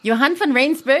Johan van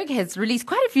Rensburg has released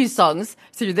quite a few songs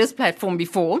through this platform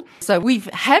before. So we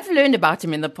have learned about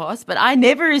him in the past, but I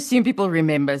never assume people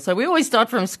remember. So we always start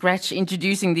from scratch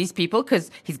introducing these people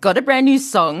because he's got a brand new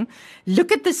song.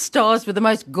 Look at the stars with the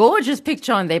most gorgeous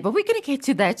picture on there, but we're going to get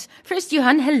to that. First,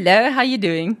 Johan, hello. How are you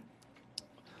doing?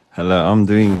 Hello, I'm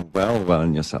doing well,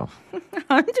 and yourself?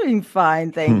 I'm doing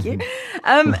fine, thank you.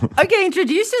 Okay,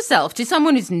 introduce yourself to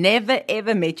someone who's never,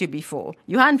 ever met you before.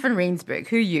 Johan van Rensburg,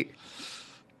 who are you?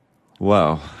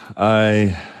 Wow,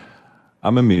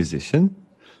 I'm a musician.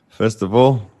 First of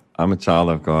all, I'm a child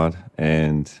of God,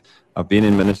 and I've been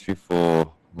in ministry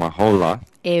for my whole life.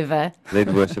 Ever.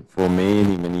 Led worship for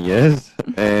many, many years,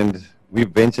 and we've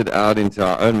ventured out into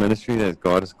our own ministry that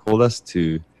God has called us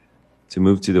to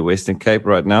move to the Western Cape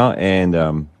right now,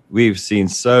 and we've seen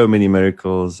so many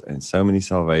miracles and so many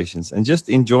salvations, and just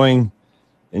enjoying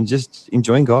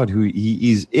God, who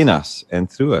He is in us and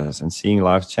through us, and seeing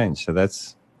lives change. So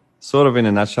that's sort of in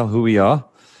a nutshell who we are.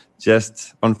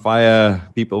 Just on fire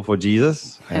people for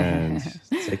Jesus and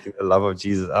taking the love of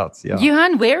Jesus out. Yeah.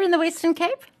 Johan, where in the Western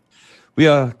Cape? We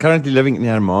are currently living in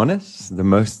Hermanus, the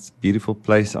most beautiful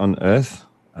place on earth.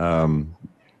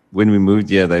 When we moved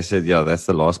here, they said, yeah, that's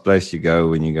the last place you go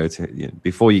when you go to,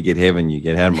 before you get heaven, you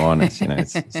get Hermanus.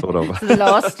 It's sort of the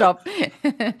last stop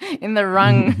in the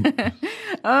rung.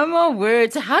 Oh, my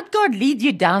word. So how'd God lead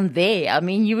you down there? I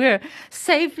mean, you were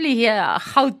safely here,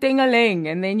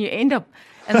 Gauteng, and then you end up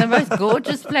in the most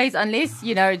gorgeous place, unless,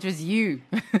 it was you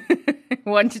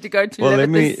wanted to go to live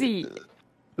at the sea.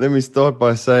 Let me start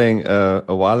by saying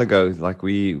a while ago, like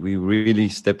we really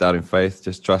stepped out in faith,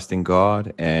 just trusting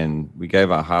God, and we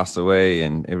gave our house away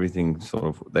and everything sort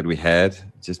of that we had,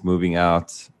 just moving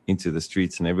out into the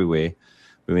streets and everywhere.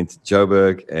 We went to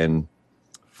Joburg, and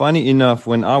funny enough,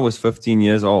 when I was 15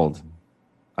 years old,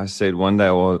 I said one day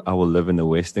I will live in the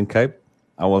Western Cape.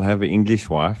 I will have an English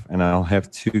wife and I'll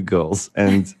have 2 girls.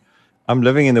 And I'm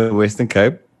living in the Western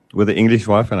Cape with an English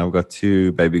wife, and I've got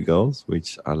 2 baby girls,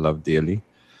 which I love dearly.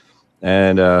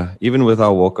 And even with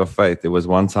our walk of faith, there was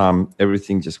one time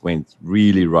everything just went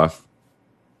really rough.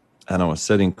 And I was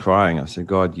sitting crying. I said,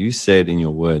 God, you said in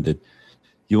your word that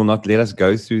you will not let us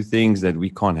go through things that we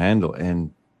can't handle.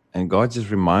 And God just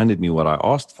reminded me what I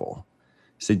asked for.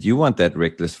 He said, you want that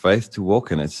reckless faith to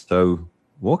walk in it, so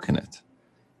walk in it.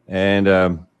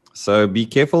 And so be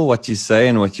careful what you say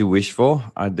and what you wish for.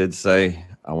 I did say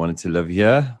I wanted to live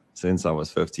here since I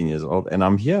was 15 years old, and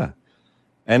I'm here.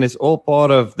 And it's all part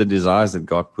of the desires that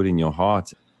God put in your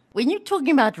heart. When you're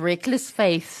talking about reckless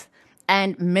faith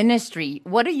and ministry,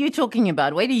 what are you talking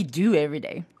about? What do you do every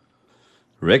day?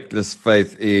 Reckless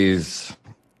faith is,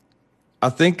 I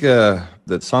think,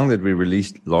 the song that we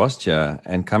released last year,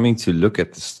 and coming to look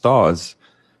at the stars,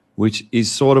 which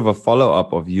is sort of a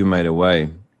follow-up of You Made a Way.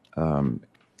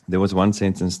 There was one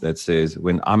sentence that says,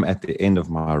 when I'm at the end of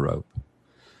my rope,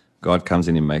 God comes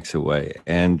in and makes a way.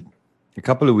 And a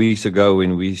couple of weeks ago,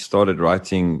 when we started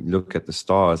writing Look at the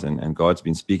Stars, and God's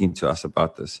been speaking to us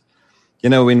about this,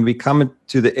 when we come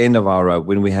to the end of our rope,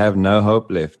 when we have no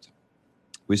hope left,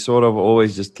 we sort of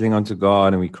always just cling on to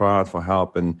God and we cry out for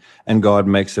help, and God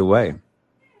makes a way.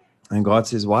 And God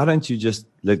says, why don't you just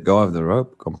let go of the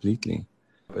rope completely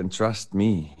and trust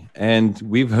me? And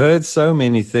we've heard so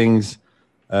many things,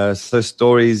 so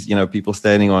stories, people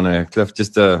standing on a cliff,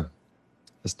 just a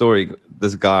story.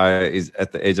 This guy is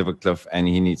at the edge of a cliff and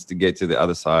he needs to get to the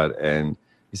other side, and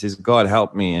he says, God,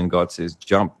 help me. And God says,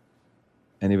 jump.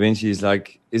 And eventually he's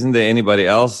like, isn't there anybody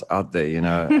else out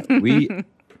there?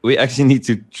 We actually need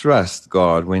to trust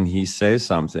God when he says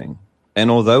something.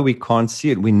 And although we can't see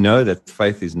it, we know that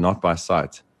faith is not by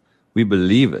sight. We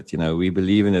believe it. We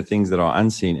believe in the things that are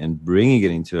unseen and bringing it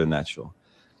into the natural.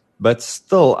 But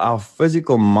still, our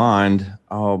physical mind,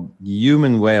 our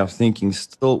human way of thinking,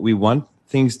 still, we want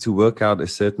things to work out a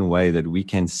certain way that we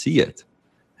can see it.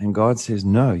 And God says,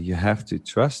 no, you have to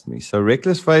trust me. So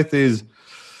reckless faith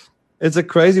it's a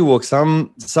crazy walk.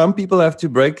 Some people have to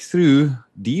break through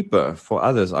deeper for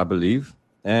others, I believe.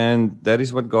 And that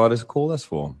is what God has called us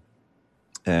for.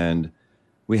 And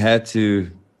we had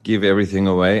to give everything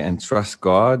away and trust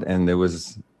God. And there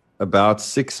was about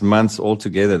 6 months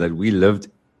altogether that we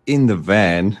lived in the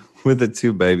van with the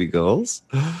 2 baby girls,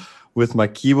 with my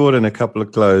keyboard and a couple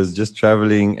of clothes, just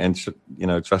traveling and,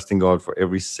 trusting God for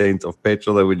every cent of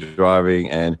petrol that we're driving,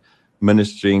 and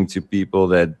ministering to people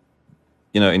that,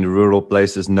 in rural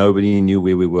places, nobody knew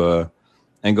where we were.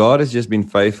 And God has just been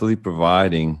faithfully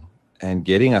providing and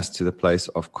getting us to the place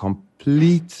of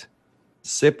complete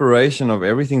separation of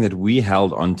everything that we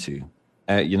held onto,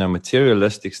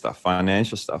 materialistic stuff,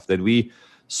 financial stuff that we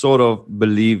sort of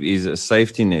believe is a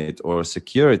safety net or a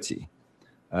security.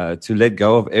 to let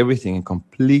go of everything and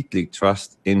completely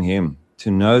trust in Him,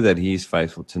 to know that He is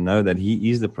faithful, to know that He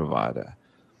is the provider.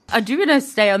 I do want to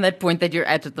stay on that point that you're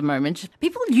at the moment.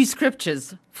 People use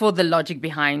scriptures for the logic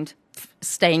behind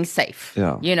staying safe.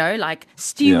 Yeah. You know, like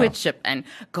stewardship and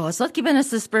God's not given us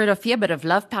the spirit of fear, but of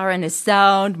love, power, and a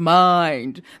sound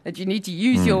mind. That you need to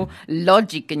use your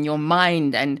logic and your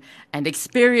mind and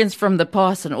experience from the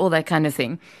past and all that kind of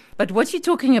thing. But what you're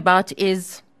talking about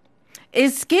is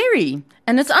scary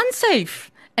and it's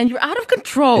unsafe. And you're out of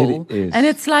control. It is. And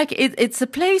it's like, it's a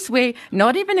place where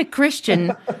not even a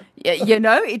Christian, you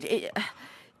know,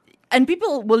 and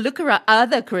people will look around,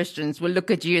 other Christians will look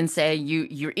at you and say,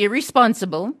 you're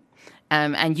irresponsible.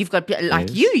 And you've got, like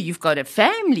Yes. you've got a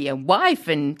family, a wife,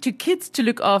 and 2 kids to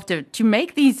look after, to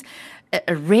make these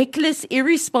reckless,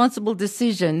 irresponsible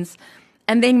decisions.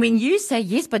 And then when you say,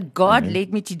 yes, but God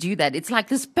led me to do that, it's like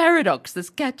this paradox, this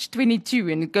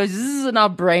catch-22, and it goes zzz in our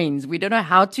brains. We don't know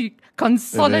how to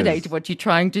consolidate what you're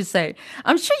trying to say.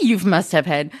 I'm sure you must have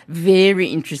had very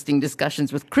interesting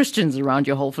discussions with Christians around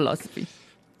your whole philosophy.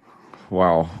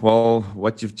 Wow. Well,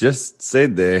 what you've just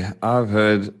said there, I've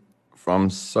heard from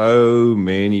so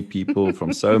many people,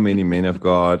 from so many men of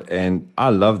God, and I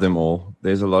love them all.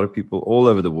 There's a lot of people all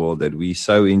over the world that we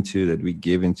sow into, that we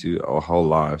give into our whole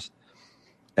lives.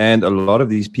 And a lot of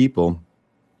these people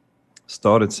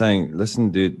started saying,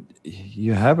 listen, dude,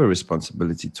 you have a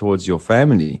responsibility towards your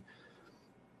family.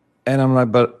 And I'm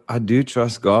like, but I do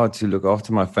trust God to look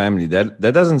after my family. That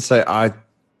doesn't say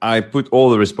I put all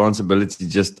the responsibility,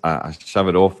 just I shove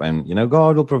it off and, you know,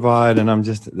 God will provide. And I'm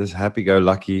just this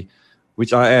happy-go-lucky,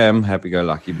 which I am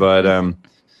happy-go-lucky. But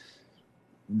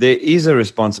there is a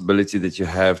responsibility that you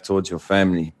have towards your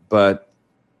family. But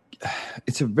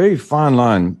it's a very fine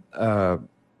line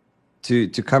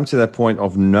to come to that point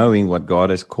of knowing what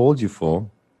God has called you for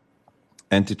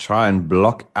and to try and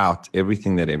block out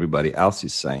everything that everybody else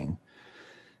is saying.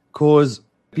 Because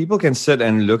people can sit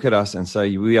and look at us and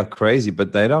say, we are crazy,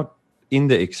 but they're not in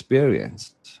the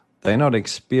experience. They're not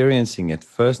experiencing it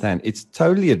firsthand. It's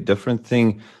totally a different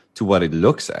thing to what it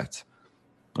looks at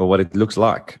or what it looks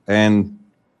like. And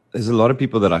there's a lot of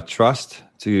people that I trust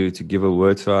to give a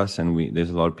word to us, and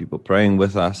there's a lot of people praying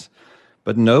with us.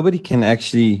 But nobody can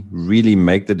actually really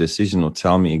make the decision or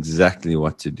tell me exactly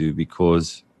what to do,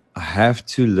 because I have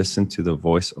to listen to the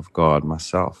voice of God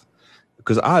myself.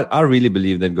 Because I really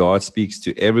believe that God speaks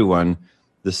to everyone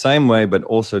the same way, but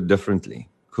also differently,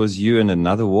 because you're in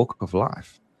another walk of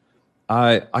life.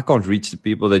 I can't reach the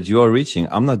people that you are reaching.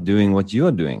 I'm not doing what you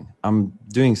are doing. I'm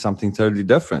doing something totally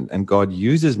different, and God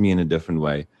uses me in a different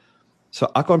way. So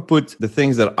I can't put the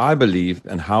things that I believe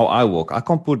and how I walk, I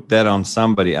can't put that on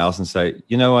somebody else and say,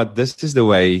 you know what, this is the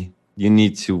way you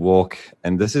need to walk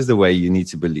and this is the way you need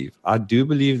to believe. I do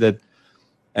believe that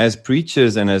as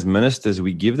preachers and as ministers,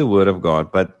 we give the word of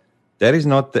God, but that is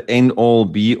not the end all,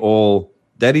 be all.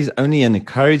 That is only an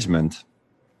encouragement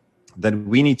that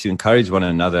we need to encourage one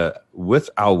another with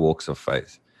our walks of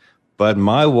faith. But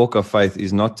my walk of faith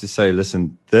is not to say,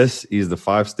 listen, this is the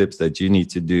 5 steps that you need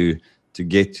to do to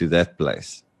get to that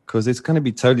place, because it's going to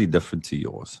be totally different to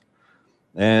yours.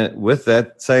 And with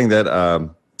that, saying that,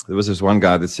 there was this one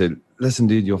guy that said, listen,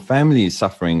 dude, your family is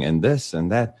suffering and this and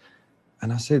that.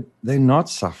 And I said, they're not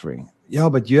suffering. Yeah,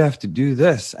 but you have to do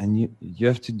this and you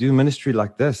have to do ministry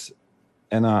like this.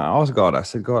 And I asked God, I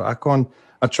said, God,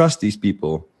 I trust these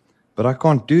people, but I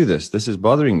can't do this. This is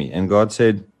bothering me. And God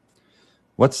said,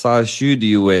 what size shoe do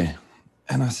you wear?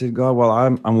 And I said, God, well,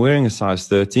 I'm wearing a size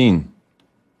 13.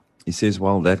 He says,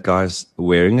 well, that guy's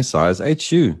wearing a size 8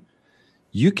 shoe.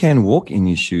 You can walk in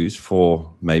your shoes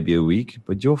for maybe a week,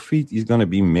 but your feet is going to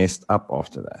be messed up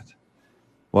after that.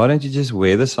 Why don't you just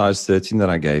wear the size 13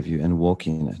 that I gave you and walk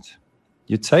in it?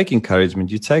 You take encouragement,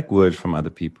 you take word from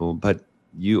other people, but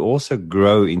you also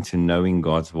grow into knowing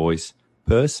God's voice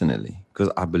personally, because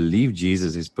I believe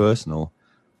Jesus is personal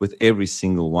with every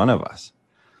single one of us.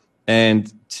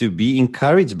 And to be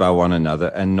encouraged by one another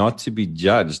and not to be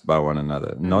judged by one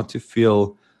another, not to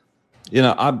feel, you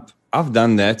know, I've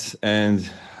done that and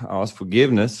I ask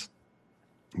forgiveness.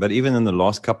 But even in the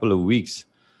last couple of weeks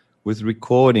with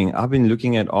recording, I've been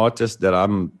looking at artists that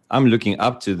I'm looking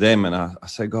up to them. And I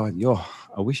say, God,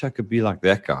 I wish I could be like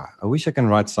that guy. I wish I can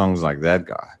write songs like that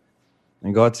guy.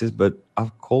 And God says, but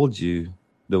I've called you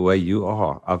the way you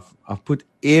are. I've put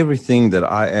everything that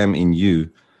I am in you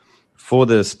for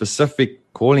the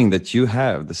specific calling that you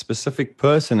have. The specific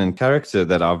person and character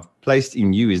that I've placed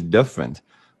in you is different.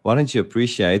 Why don't you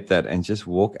appreciate that and just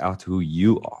walk out who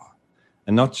you are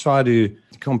and not try to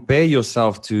compare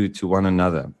yourself to one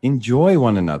another. Enjoy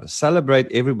one another.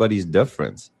 Celebrate everybody's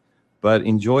difference, but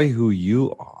enjoy who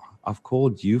you are. I've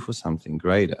called you for something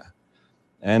greater.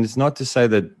 And it's not to say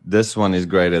that this one is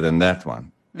greater than that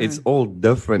one. It's all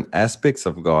different aspects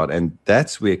of God. And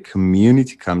that's where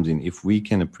community comes in. If we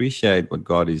can appreciate what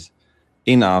God is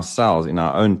in ourselves, in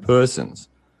our own persons,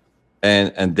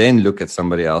 and then look at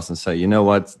somebody else and say, you know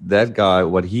what, that guy,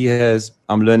 what he has,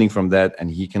 I'm learning from that,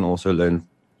 and he can also learn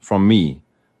from me.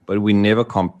 But we never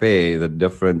compare the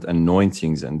different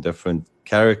anointings and different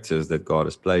characters that God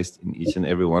has placed in each and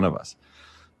every one of us.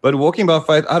 But walking by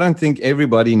faith, I don't think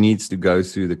everybody needs to go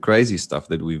through the crazy stuff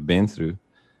that we've been through.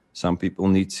 Some people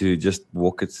need to just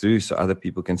walk it through so other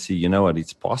people can see, you know what,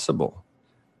 it's possible.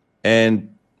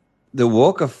 And the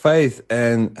walk of faith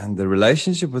and the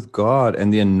relationship with God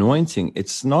and the anointing,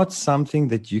 it's not something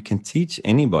that you can teach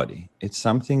anybody. It's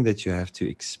something that you have to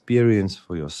experience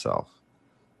for yourself.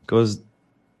 Because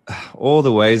all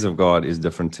the ways of God is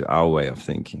different to our way of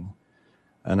thinking.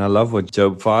 And I love what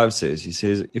Job 5 says. He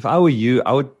says, if I were you,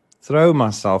 I would throw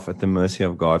myself at the mercy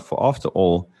of God. For after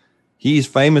all, he is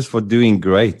famous for doing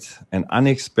great and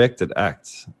unexpected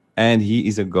acts. And he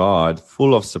is a God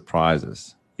full of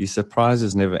surprises. His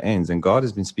surprises never ends. And God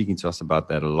has been speaking to us about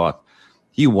that a lot.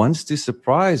 He wants to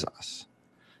surprise us.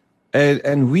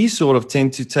 And we sort of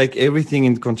tend to take everything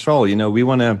in control. You know, we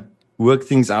want to work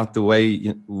things out the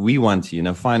way we want to, you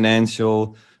know,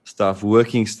 financial stuff,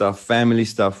 working stuff, family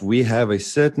stuff. We have a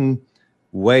certain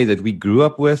way that we grew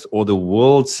up with, or the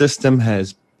world system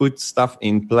has put stuff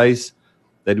in place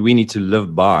that we need to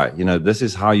live by. You know, this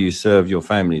is how you serve your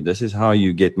family. This is how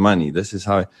you get money. This is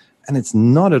how, and it's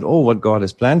not at all what God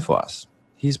has planned for us.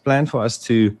 He's planned for us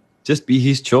to just be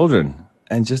his children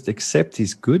and just accept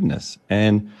his goodness.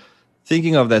 And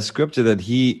thinking of that scripture that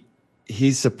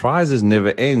his surprises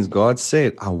never ends. God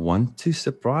said, I want to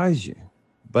surprise you.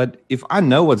 But if I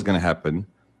know what's going to happen,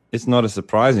 it's not a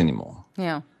surprise anymore.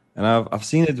 Yeah. And I've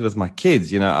seen it with my kids.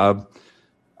 You know,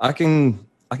 I can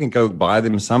go buy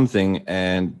them something,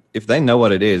 and if they know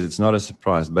what it is, it's not a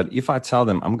surprise. But if I tell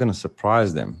them I'm going to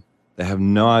surprise them, they have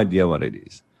no idea what it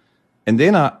is. And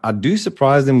then I do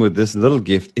surprise them with this little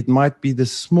gift. It might be the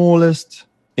smallest,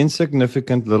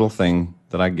 insignificant little thing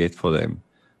that I get for them.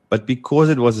 But because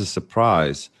it was a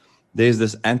surprise, there's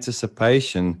this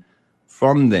anticipation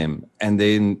from them. And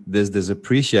then there's this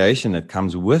appreciation that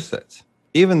comes with it.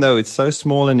 Even though it's so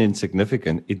small and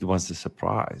insignificant, it was a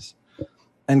surprise.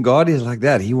 And God is like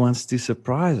that. He wants to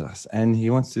surprise us. And he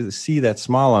wants to see that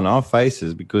smile on our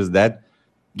faces, because that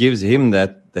gives him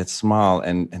that smile.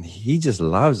 And he just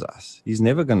loves us. He's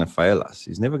never going to fail us.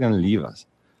 He's never going to leave us.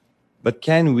 But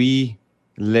can we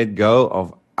let go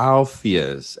of our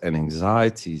fears and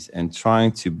anxieties and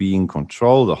trying to be in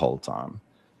control the whole time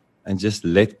and just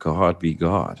let God be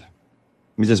God?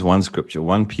 Just one scripture,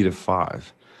 1 Peter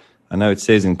 5. I know it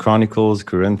says in Chronicles,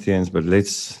 Corinthians, but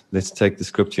let's take the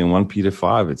scripture in 1 Peter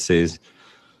 5. It says,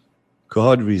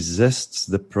 God resists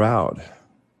the proud.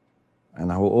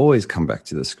 And I will always come back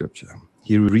to the scripture.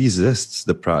 He resists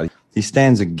the proud. He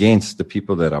stands against the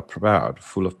people that are proud,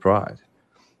 full of pride.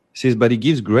 He says, but he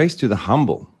gives grace to the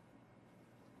humble.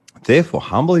 Therefore,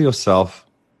 humble yourself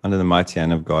under the mighty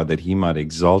hand of God, that he might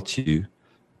exalt you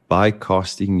by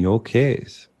casting your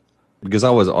cares. Because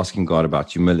I was asking God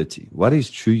about humility. What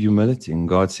is true humility? And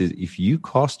God says, if you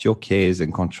cast your cares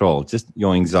and control, just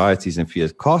your anxieties and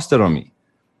fears, cast it on me.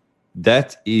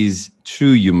 That is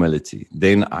true humility.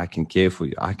 Then I can care for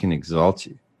you. I can exalt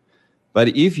you. But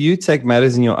if you take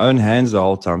matters in your own hands the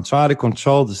whole time, try to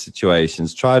control the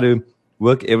situations, try to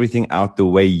work everything out the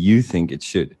way you think it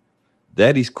should,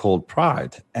 that is called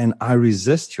pride. And I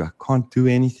resist you. I can't do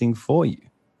anything for you.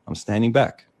 I'm standing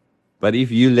back. But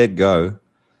if you let go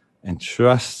and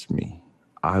trust me,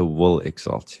 I will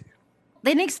exalt you.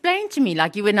 Then explain to me,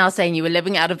 like you were now saying, you were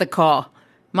living out of the car.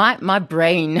 My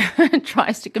brain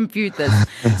tries to compute this.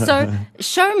 So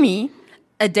show me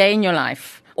a day in your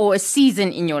life or a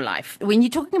season in your life. When you're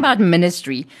talking about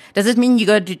ministry, does it mean you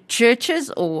go to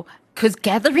churches, or because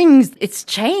gatherings, it's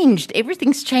changed.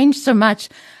 Everything's changed so much.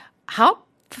 How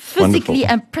physically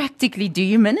and practically do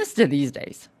you minister these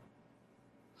days?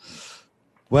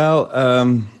 Well,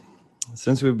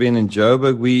 since we've been in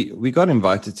Joburg, we got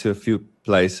invited to a few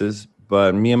places,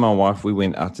 but me and my wife, we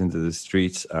went out into the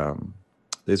streets.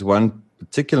 There's one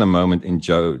particular moment in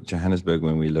Johannesburg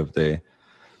when we lived there.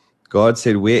 God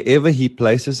said, wherever he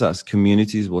places us,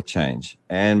 communities will change.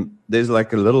 And there's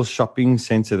like a little shopping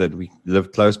center that we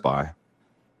live close by.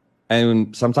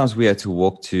 And sometimes we had to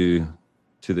walk to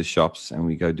the shops and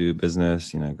we go do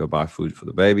business, go buy food for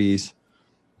the babies.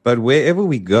 But wherever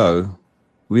we go,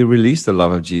 we release the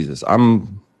love of Jesus.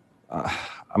 I'm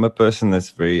a person that's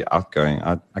very outgoing.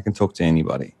 I can talk to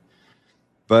anybody.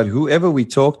 But whoever we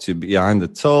talk to behind the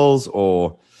tills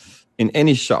or in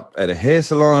any shop, at a hair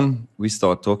salon, we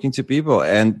start talking to people,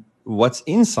 and what's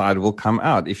inside will come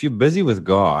out. If you're busy with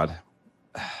God,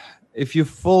 if you're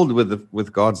filled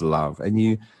with God's love, and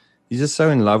you're just so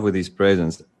in love with His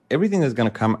presence, everything that's going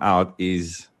to come out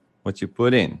is what you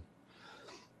put in.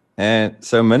 And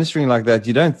so ministering like that,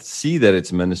 you don't see that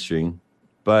it's ministering,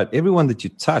 but everyone that you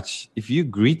touch, if you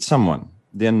greet someone,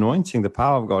 the anointing, the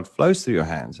power of God flows through your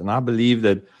hands. And I believe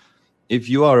that if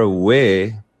you are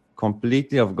aware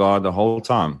completely of God the whole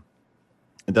time,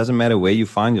 it doesn't matter where you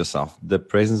find yourself, the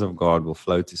presence of God will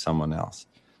flow to someone else.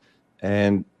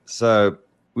 And so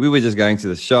we were just going to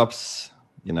the shops,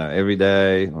 every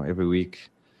day or every week.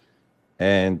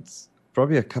 And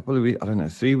probably a couple of weeks,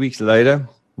 3 weeks later,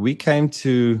 we came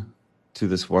to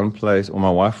this one place, or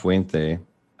my wife went there.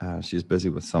 She's busy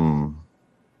with some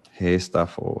hair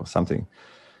stuff or something.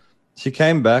 She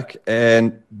came back,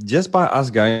 and just by us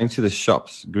going to the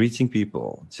shops, greeting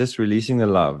people, just releasing the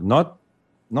love,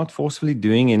 not forcefully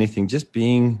doing anything, just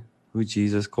being who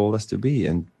Jesus called us to be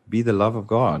and be the love of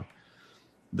God.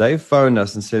 They phoned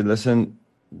us and said, listen,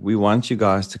 we want you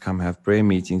guys to come have prayer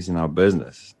meetings in our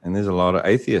business. And there's a lot of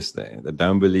atheists there that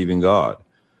don't believe in God.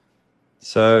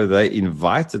 So they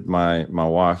invited my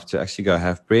wife to actually go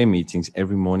have prayer meetings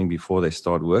every morning before they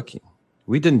start working.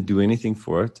 We didn't do anything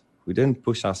for it. We didn't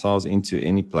push ourselves into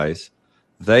any place.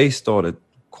 They started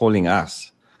calling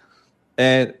us.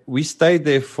 And we stayed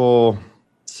there for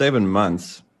 7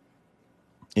 months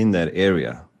in that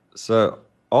area. So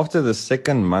after the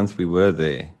second month we were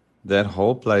there, that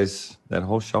whole place, that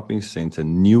whole shopping center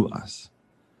knew us.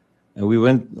 And we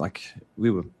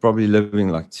were probably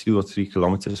living 2 or 3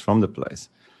 kilometers from the place.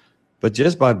 But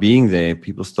just by being there,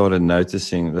 people started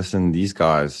noticing, listen, these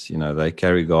guys, they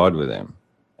carry God with them.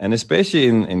 And especially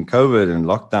in COVID and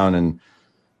lockdown and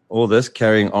all this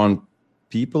carrying on,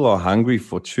 people are hungry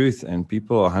for truth and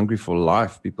people are hungry for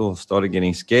life. People started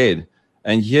getting scared.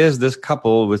 And here's this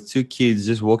couple with 2 kids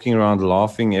just walking around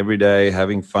laughing every day,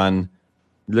 having fun.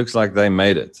 It looks like they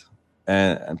made it.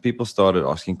 And people started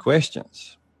asking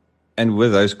questions. And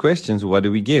with those questions, what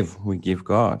do we give? We give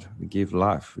God. We give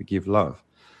life. We give love.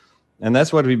 And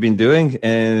that's what we've been doing.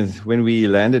 And when we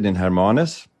landed in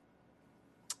Hermanus,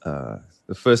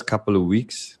 the first couple of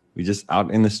weeks, we just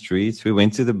out in the streets. We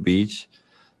went to the beach.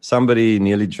 Somebody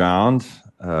nearly drowned,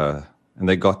 and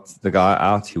they got the guy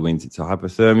out. He went into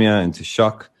hypothermia, into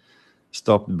shock,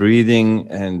 stopped breathing.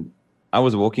 And I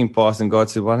was walking past, and God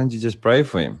said, why don't you just pray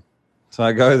for him? So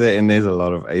I go there, and there's a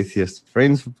lot of atheist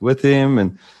friends with him,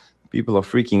 and people are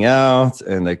freaking out,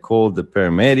 and they called the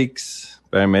paramedics.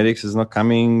 Paramedics is not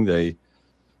coming. They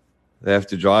have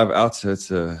to drive out, so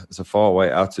it's a far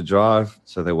way out to drive.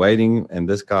 So they're waiting, and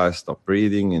this guy stopped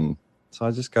breathing. And so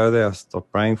I just go there, I stop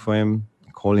praying for him,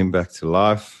 call him back to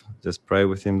life, just pray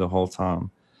with him the whole time.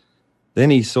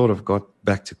 Then he sort of got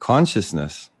back to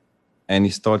consciousness, and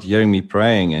he started hearing me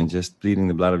praying and just pleading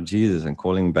the blood of Jesus and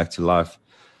calling him back to life.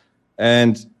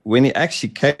 And when he actually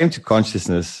came to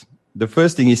consciousness, the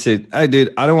first thing he said, hey,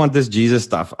 dude, I don't want this Jesus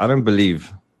stuff. I don't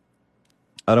believe.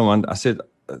 I said,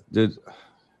 dude,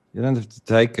 you don't have to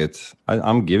take it.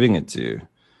 I'm giving it to you.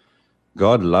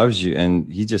 God loves you,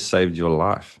 and he just saved your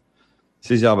life. He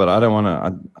says, yeah, but I don't want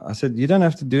to. I said, you don't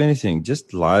have to do anything.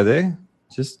 Just lie there.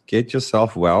 Just get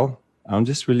yourself well. I'm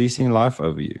just releasing life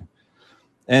over you.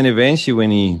 And eventually,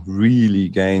 when he really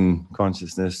gained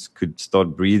consciousness, could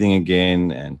start breathing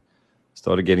again and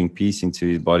started getting peace into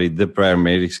his body, the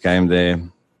paramedics came there.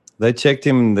 They checked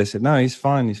him, and they said, no, he's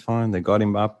fine, he's fine. They got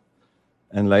him up.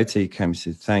 And later he came and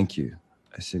said, thank you.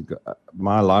 I said,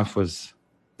 my life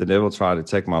the devil tried to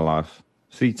take my life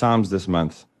 3 times this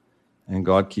month, and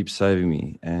God keeps saving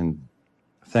me. And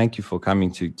thank you for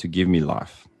coming to give me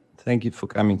life. Thank you for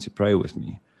coming to pray with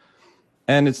me.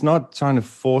 And it's not trying to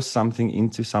force something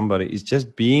into somebody. It's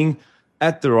just being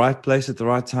at the right place at the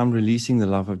right time, releasing the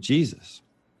love of Jesus.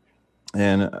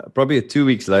 And probably 2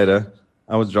 weeks later,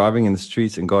 I was driving in the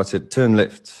streets, and God said, turn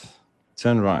left,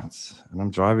 turn right. And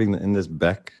I'm driving in this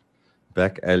back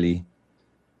alley.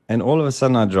 And all of a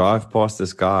sudden, I drive past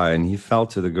this guy, and he fell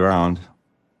to the ground.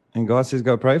 And God says,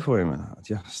 go pray for him. And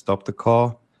I stopped the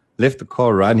car, left the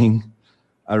car running.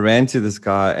 I ran to this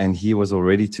guy, and he was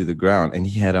already to the ground, and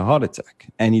he had a heart attack.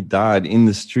 And he died in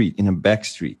the street, in a back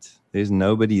street. There's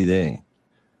nobody there.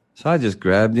 So I just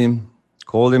grabbed him,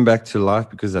 called him back to life,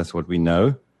 because that's what we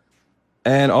know.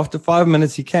 And after 5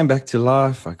 minutes, he came back to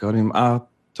life. I got him up,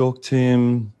 talked to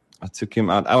him. I took him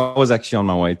out. I was actually on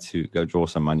my way to go draw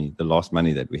some money, the last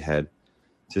money that we had,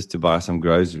 just to buy some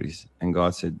groceries. And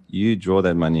God said, you draw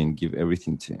that money and give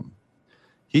everything to him.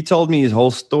 He told me his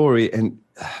whole story, and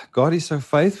God is so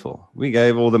faithful. We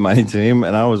gave all the money to him,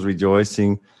 and I was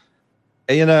rejoicing.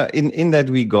 in that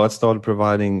week, God started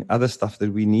providing other stuff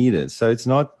that we needed. So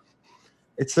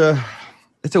it's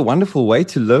a wonderful way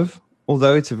to live,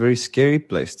 although it's a very scary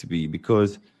place to be,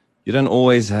 because you don't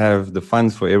always have the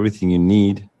funds for everything you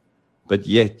need, but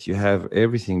yet you have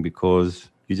everything because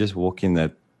you just walk in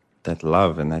that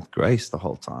love and that grace the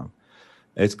whole time.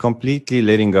 It's completely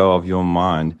letting go of your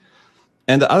mind.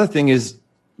 And the other thing is,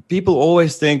 people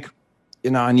always think,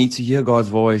 I need to hear God's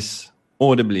voice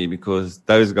audibly because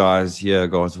those guys hear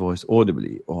God's voice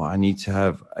audibly, or I need to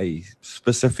have a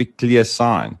specific clear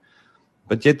sign.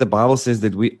 But yet the Bible says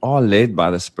that we are led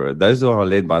by the Spirit. Those who are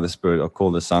led by the Spirit are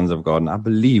called the sons of God. And I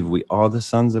believe we are the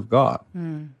sons of God.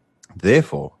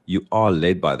 Therefore, you are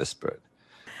led by the Spirit.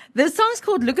 The song's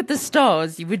called Look at the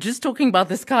Stars. You were just talking about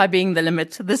the sky being the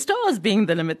limit, the stars being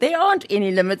the limit. There aren't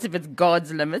any limits if it's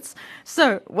God's limits.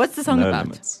 So what's the song about?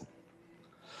 Limits.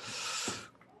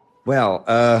 Well,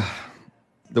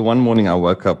 the one morning I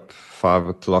woke up 5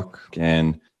 o'clock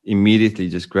and immediately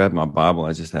just grabbed my Bible.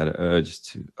 I just had an urge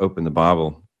to open the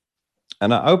Bible.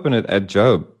 And I opened it at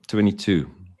Job 22.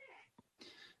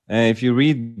 And if you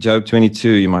read Job 22,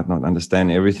 you might not understand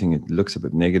everything. It looks a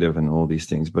bit negative and all these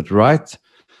things. But right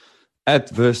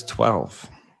at verse 12,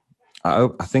 I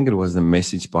think it was the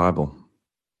Message Bible.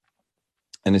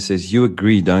 And it says, you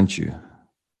agree, don't you,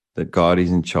 that God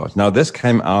is in charge? Now, this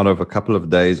came out of a couple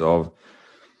of days of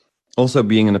also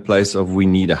being in a place of we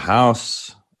need a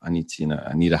house. I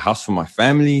need a house for my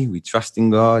family. We trust in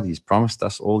God. He's promised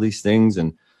us all these things.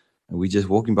 And we're just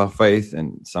walking by faith.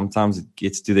 And sometimes it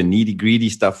gets to the nitty-gritty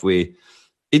stuff where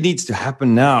it needs to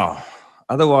happen now.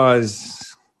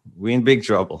 Otherwise, we're in big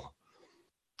trouble.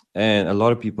 And a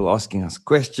lot of people asking us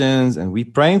questions, and we're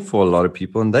praying for a lot of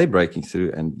people, and they're breaking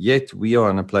through. And yet we are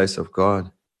in a place of God.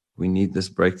 We need this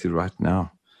breakthrough right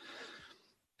now.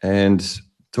 And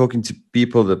talking to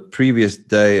people the previous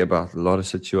day about a lot of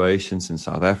situations in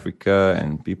South Africa,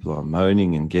 and people are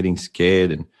moaning and getting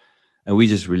scared, and we're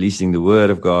just releasing the word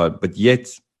of God. But yet,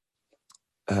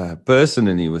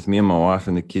 personally, with me and my wife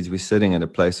and the kids, we're sitting at a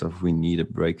place of we need a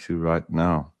breakthrough right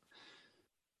now.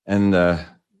 And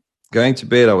going to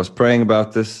bed, I was praying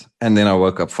about this, and then I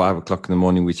woke up 5 o'clock in the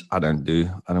morning, which I don't do.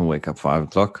 I don't wake up 5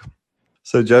 o'clock.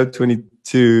 So Job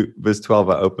 22, verse 12,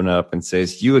 I open it up and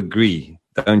says, you agree,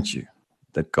 don't you,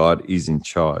 that God is in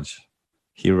charge?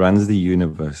 He runs the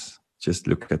universe. Just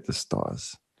look at the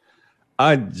stars.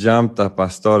 I jumped up, I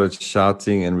started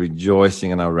shouting and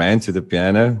rejoicing, and I ran to the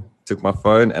piano, took my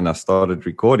phone, and I started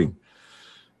recording.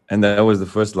 And that was the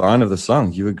first line of the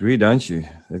song. You agree, don't you,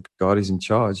 that God is in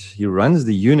charge? He runs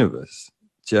the universe.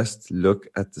 Just look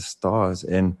at the stars.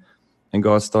 And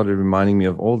God started reminding me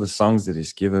of all the songs that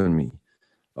he's given me.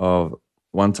 Of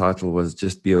one title was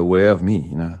Just Be Aware of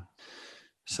Me,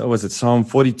 So was it Psalm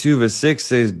 42, verse 6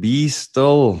 says, be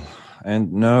still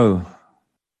and know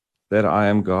that I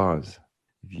am God.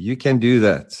 If you can do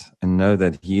that and know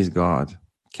that he is God,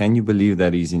 can you believe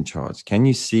that he's in charge? Can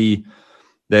you see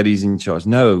that he's in charge?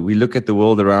 No, we look at the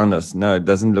world around us. No, it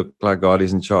doesn't look like God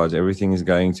is in charge. Everything is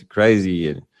going too crazy.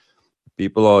 And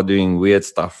people are doing weird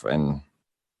stuff and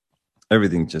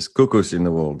everything just cuckoos in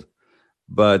the world.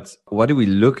 But what do we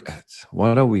look at?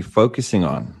 What are we focusing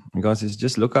on? And God says,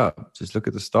 just look up. Just look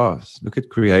at the stars. Look at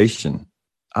creation.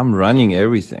 I'm running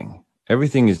everything.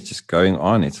 Everything is just going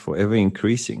on. It's forever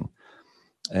increasing.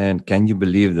 And can you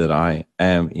believe that I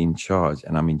am in charge?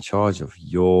 And I'm in charge of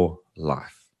your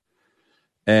life.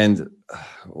 And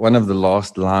one of the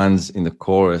last lines in the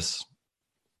chorus,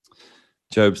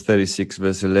 Job 36,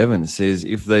 verse 11, says,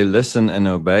 if they listen and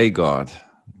obey God,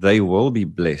 they will be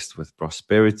blessed with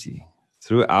prosperity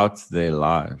throughout their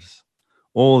lives.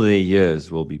 All their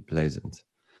years will be pleasant.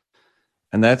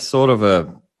 And that's sort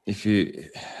of if you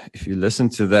listen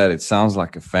to that, it sounds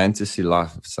like a fantasy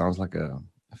life. It sounds like a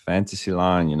fantasy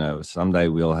line, someday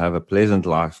we'll have a pleasant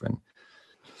life. And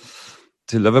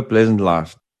to live a pleasant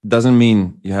life doesn't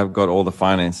mean you have got all the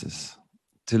finances.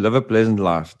 To live a pleasant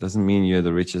life doesn't mean you're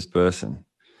the richest person.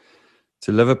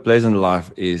 To live a pleasant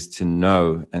life is to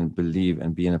know and believe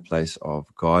and be in a place of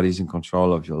God is in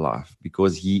control of your life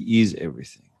because he is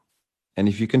everything. And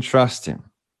if you can trust him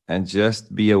and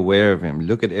just be aware of him,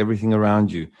 look at everything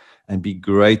around you and be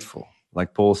grateful.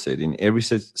 Like Paul said, in every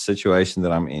situation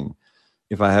that I'm in,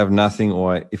 if I have nothing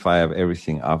or if I have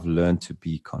everything, I've learned to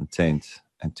be content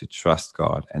and to trust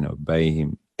God and obey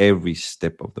him every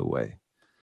step of the way.